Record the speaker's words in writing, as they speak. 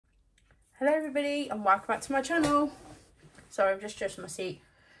Hello everybody and welcome back to my channel. Sorry, I'm just adjusting my seat.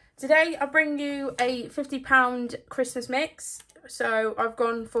 Today I bring you a £50 Christmas mix. So I've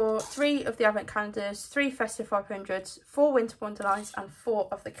gone for 3 of the advent calendars, 3 festive 500s, 4 winter wonderlines and 4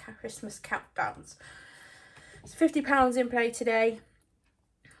 of the Christmas countdowns. It's £50 in play today.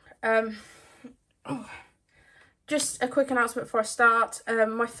 Just a quick announcement before I start.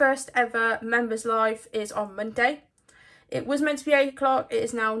 My first ever members live is on Monday. It was meant to be 8 o'clock, it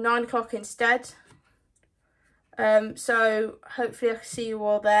is now 9 o'clock instead. So hopefully I can see you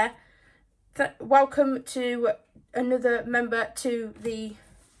all there. Welcome to another member to the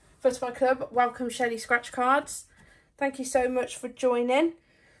Butterfly Club. Welcome Shelley Scratchcards. Thank you so much for joining.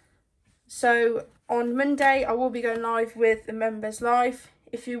 So on Monday I will be going live with the members live.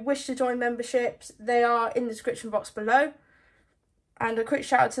 If you wish to join memberships, they are in the description box below. And a quick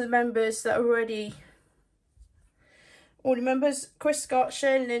shout out to the members that are already members: Chris Scott,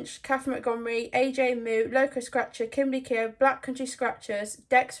 Shane Lynch, Catherine Montgomery, AJ Moo, Loco Scratcher, Kimberly Keogh, Black Country Scratchers,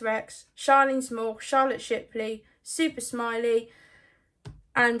 Dex Rex, Charlene Small, Charlotte Shipley, Super Smiley,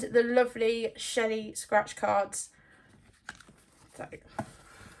 and the lovely Shelley Scratchcards. So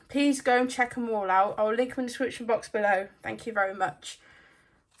please go and check them all out. I'll link them in the description box below. Thank you very much.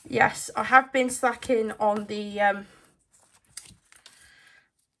 Yes, I have been slacking on the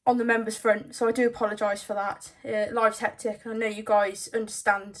members front, so I do apologise for that. Life's hectic and I know you guys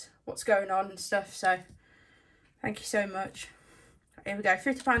understand what's going on and stuff, so thank you so much. Here we go,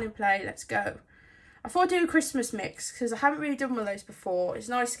 £50 in play, let's go. I thought I'd do a Christmas mix because I haven't really done one of those before. It's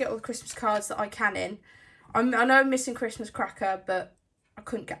nice to get all the Christmas cards that I can in. I know I'm missing Christmas Cracker, but I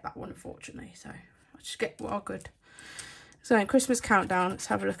couldn't get that one unfortunately, so I'll just get what are good. So in Christmas Countdown, let's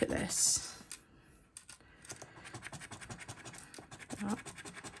have a look at this. Oh.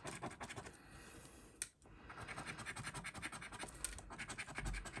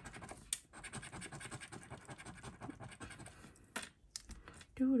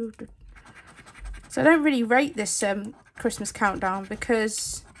 So I don't really rate this Christmas Countdown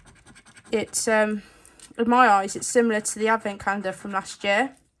because it's, in my eyes, it's similar to the advent calendar from last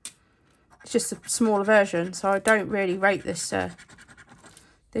year. It's just a smaller version, so I don't really rate this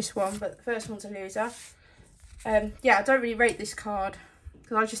this one, but the first one's a loser. Yeah, I don't really rate this card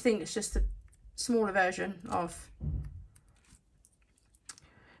because I just think it's just a smaller version of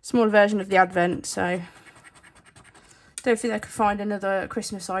the advent, so don't think they could find another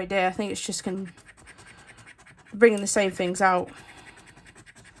Christmas idea. I think it's just bringing the same things out.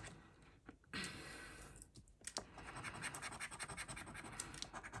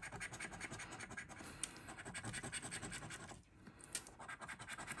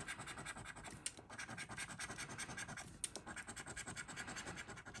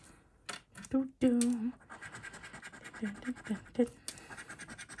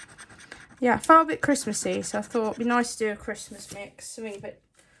 Yeah, I felt a bit Christmassy, so I thought it'd be nice to do a Christmas mix, something a bit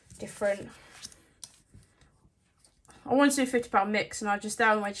different. I wanted to do a £50 mix and I just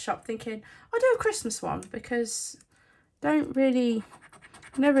down the way to shop thinking I'll do a Christmas one because I've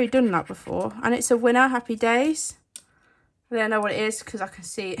never really done that before. And it's a winner, Happy Days. I don't know what it is because I can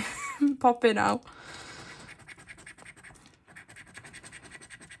see it popping out.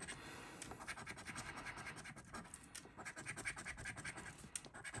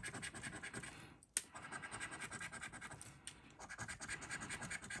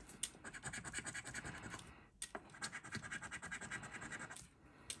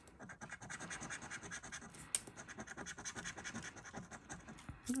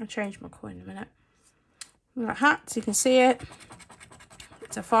 I'll change my coin in a minute. We've got hats, you can see it.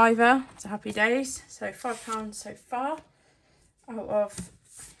 It's a £5, it's a Happy Days. So £5 so far out of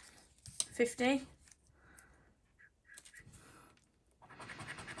 50.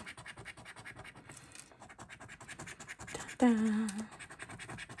 Da-da.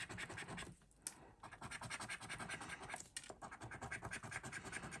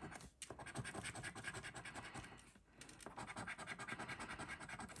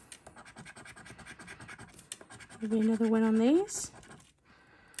 Maybe another win on these.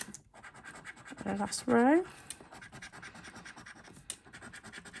 The last row.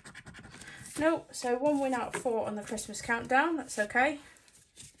 Nope, so 1 win out of 4 on the Christmas Countdown, that's okay.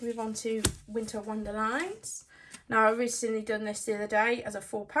 Move on to Winter Wonderlines. Now I recently done this the other day as a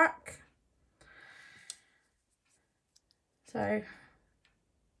 4-pack. So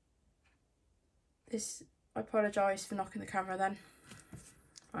this, I apologise for knocking the camera then.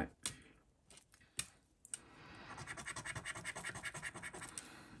 Right.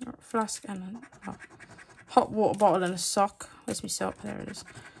 Flask and a hot water bottle and a sock. Where's my sock? There it is.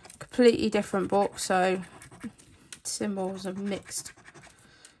 Completely different book, so symbols are mixed.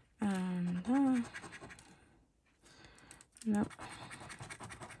 And Nope.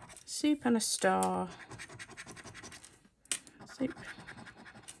 Soup and a star. Soup.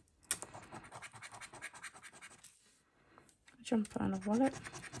 Jumper and a wallet.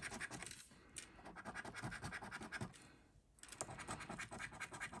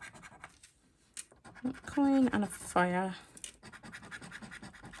 A coin and a fire.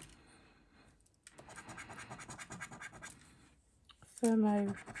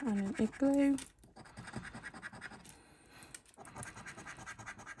 Thermo and an igloo.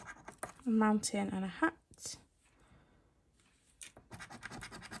 A mountain and a hat.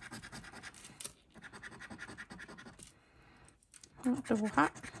 Double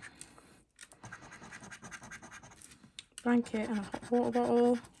hat. Blanket and a hot water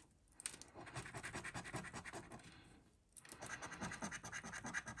bottle.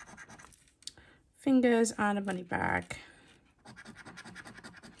 Fingers and a money bag.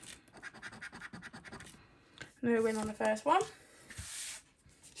 No win on the first one.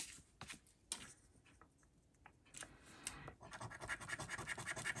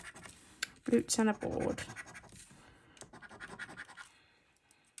 Boots and a board.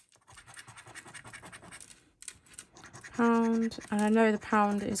 Pound, and I know the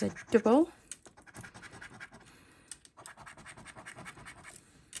pound is a double.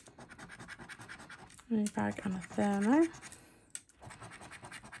 Money bag and a thermo.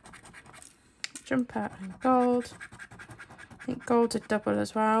 Jumper and gold. I think gold's a double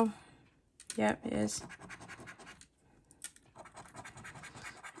as well. Yep, it is.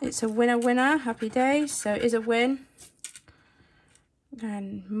 It's a winner, happy days, so it is a win.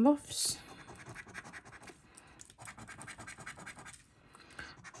 And muffs.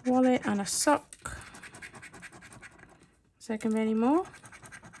 Wallet and a sock. So there can be any more.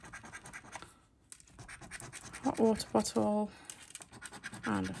 Hot water bottle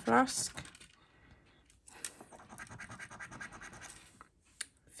and a flask.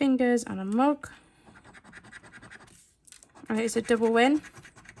 Fingers and a mug. And it's a double win.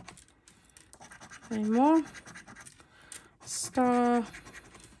 Any more? Star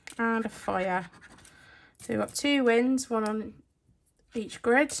and a fire. So we've got 2 wins, 1 on each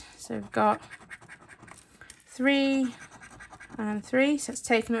grid. So we've got 3 and 3. So it's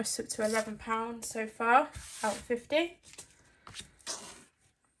taken us up to £11 so far out of 50.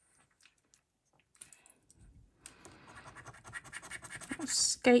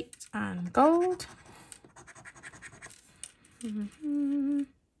 Skate and gold.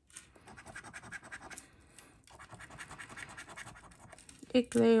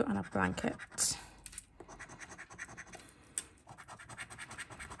 Igloo and a blanket.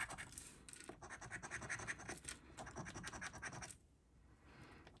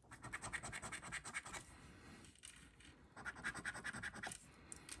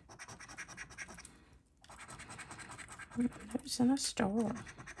 Notes and a star.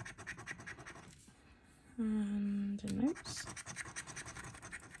 And a notes.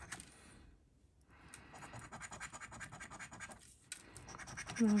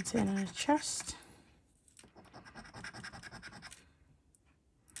 Mountain and a chest.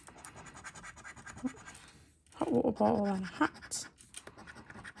 Hot water bottle and a hat.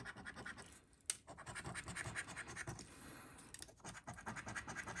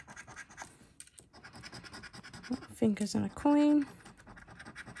 Fingers and a coin.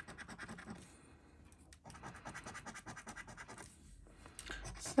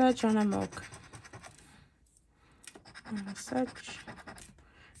 Sedge and a mug. And a sedge.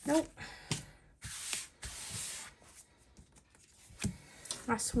 Nope.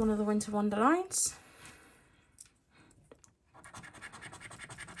 That's one of the Winter Wonderlines.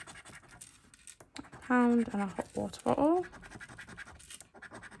 Pound and a hot water bottle.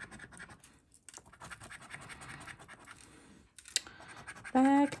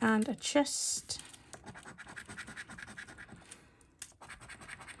 Bag and a chest.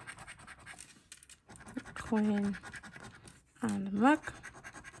 A coin and a mug.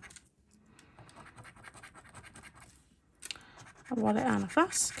 A wallet and a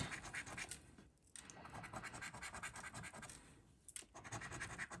flask.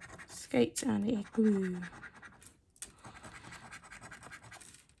 Skate and igloo.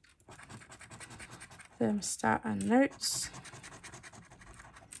 Thermostat and notes.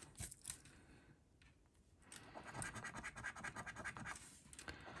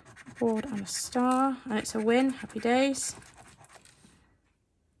 Board and a star, and it's a win, happy days.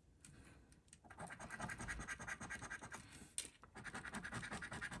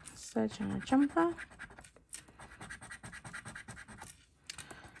 Sedge and a jumper.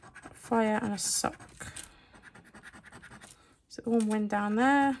 Fire and a sock. So one win down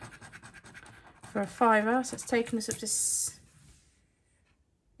there for a £5, so it's taken us up to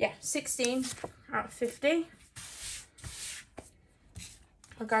yeah, 16 out of 50.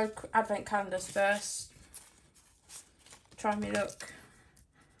 I'll go advent calendars first. Try me luck.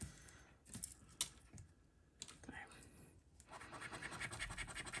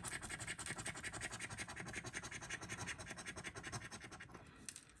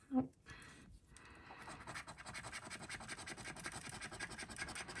 Oh.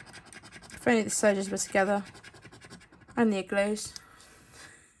 If only the soldiers were together. And the igloos.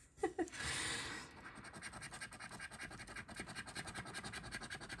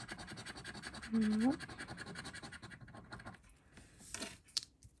 Nope.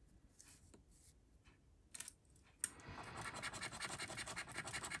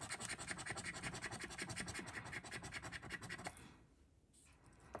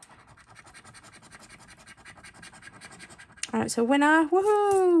 Alright, so winner,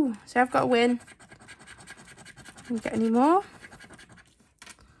 woohoo! So I've got a win. Didn't get any more.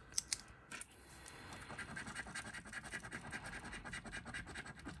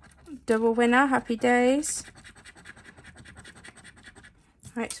 Double winner, happy days.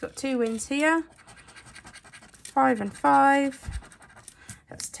 Right, so got 2 wins here. 5 and 5.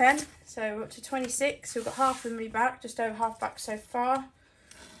 That's 10. So we're up to 26. So we've got half the money back, just over half back so far.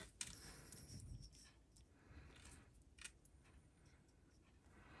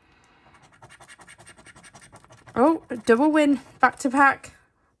 Oh, a double win, back to back.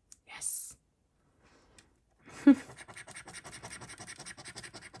 Yes.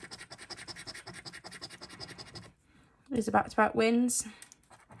 These are back to back wins.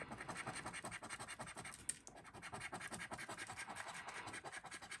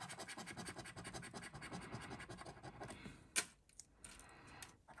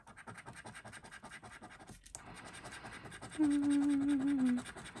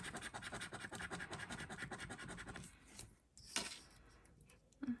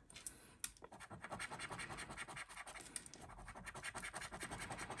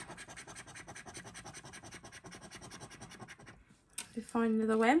 We find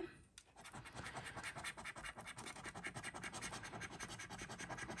another win.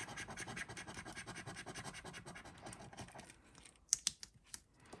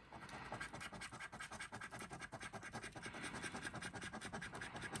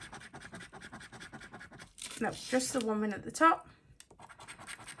 No, just the 1 win at the top.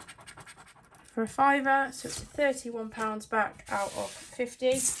 For a £5, so it's £31 back out of 50.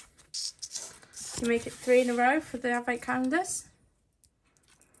 You make it 3 in a row for the advent calendars.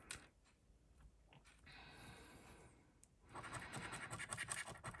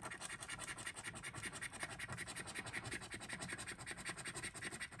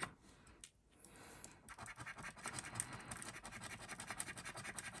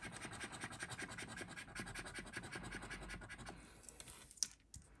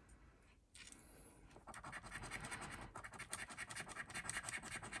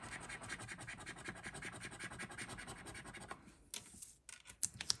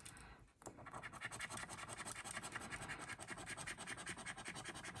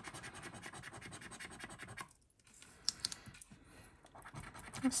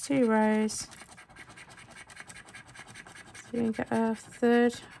 That's 2 rows. So you can get a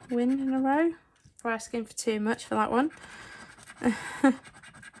 3rd win in a row. We're asking for too much for that one.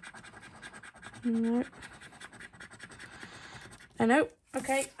 Nope. Oh, nope.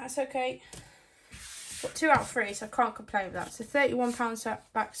 Okay, that's okay. Got 2 out of 3, so I can't complain with that. So £31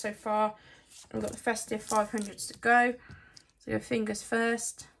 back so far. We've got the festive 500s to go. So go fingers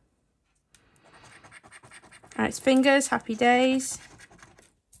first. Alright, it's fingers, happy days.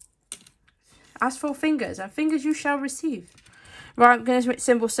 As for fingers, and fingers you shall receive. Right, I'm going to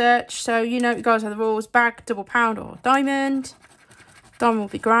symbol search. So you know you guys have the rules. Bag, double pound or diamond. Diamond will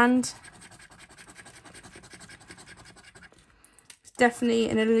be grand. It's definitely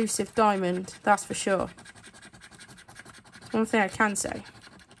an elusive diamond, that's for sure. That's one thing I can say.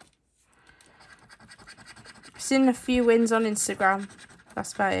 I've seen a few wins on Instagram.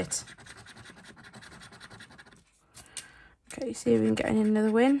 That's about it. Okay, see if we can get another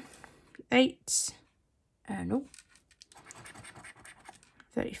win. 8. Nope.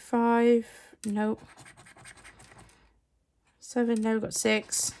 35. Nope. 7. No, we've got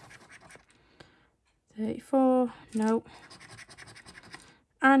 6. 34. Nope.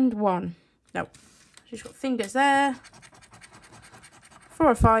 And 1. Nope. Just got fingers there.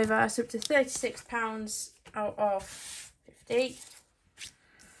 For a £5, so up to £36 out of 50.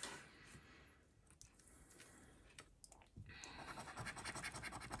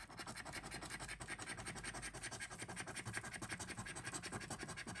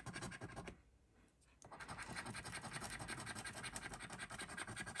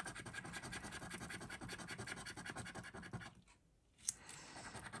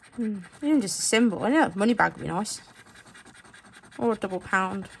 Even just a symbol. I know a money bag would be nice. Or a double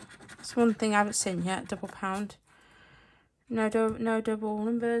pound. That's one thing I haven't seen yet, double pound. No double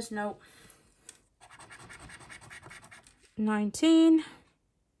numbers, nope. 19.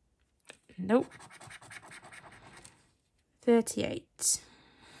 Nope. 38.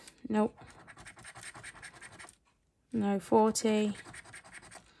 Nope. No, 40.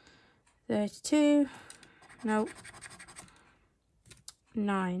 32. Nope.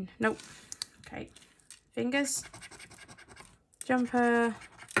 9. Nope. Okay. Fingers. Jumper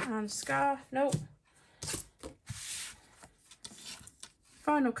and scarf. Nope.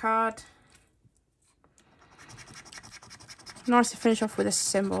 Final card. Nice to finish off with a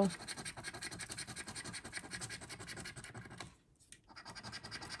symbol.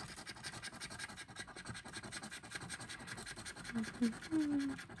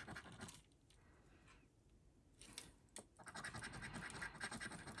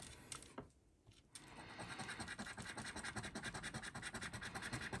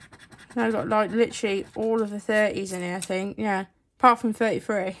 I've got like literally all of the 30s in here, I think. Yeah, apart from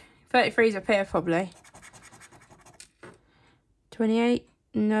 33. 33's up here probably. 28,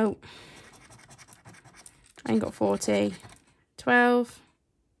 no. I ain't got 40. 12,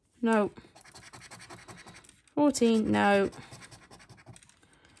 no. 14, no.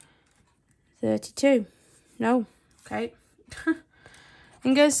 32, no. Okay.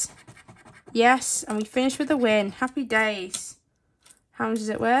 Fingers, yes, and we finished with a win. Happy days. How much is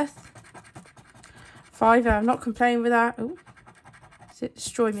it worth? £5. I'm not complaining with that. Oh, it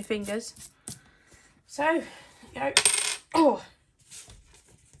destroyed my fingers. So, there you go. Oh,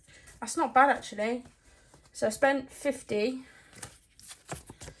 that's not bad actually. So I spent 50.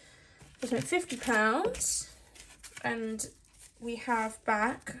 I spent £50, and we have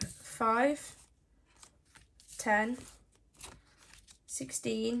back 5, 10,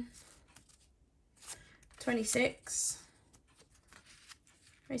 16, 26,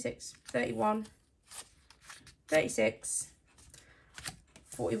 31, 36,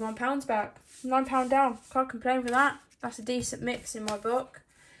 £41 back. £9 down. Can't complain with that. That's a decent mix in my book.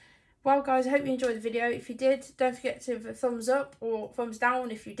 Well guys, I hope you enjoyed the video. If you did, don't forget to give a thumbs up or thumbs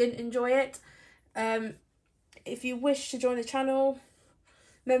down if you didn't enjoy it. If you wish to join the channel,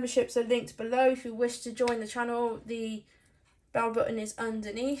 memberships are linked below. If you wish to join the channel, the bell button is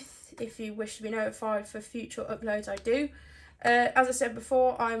underneath. If you wish to be notified for future uploads, I do. As I said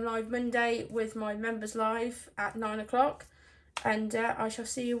before, I'm live Monday with my members live at 9 o'clock, and I shall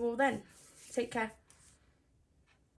see you all then. Take care.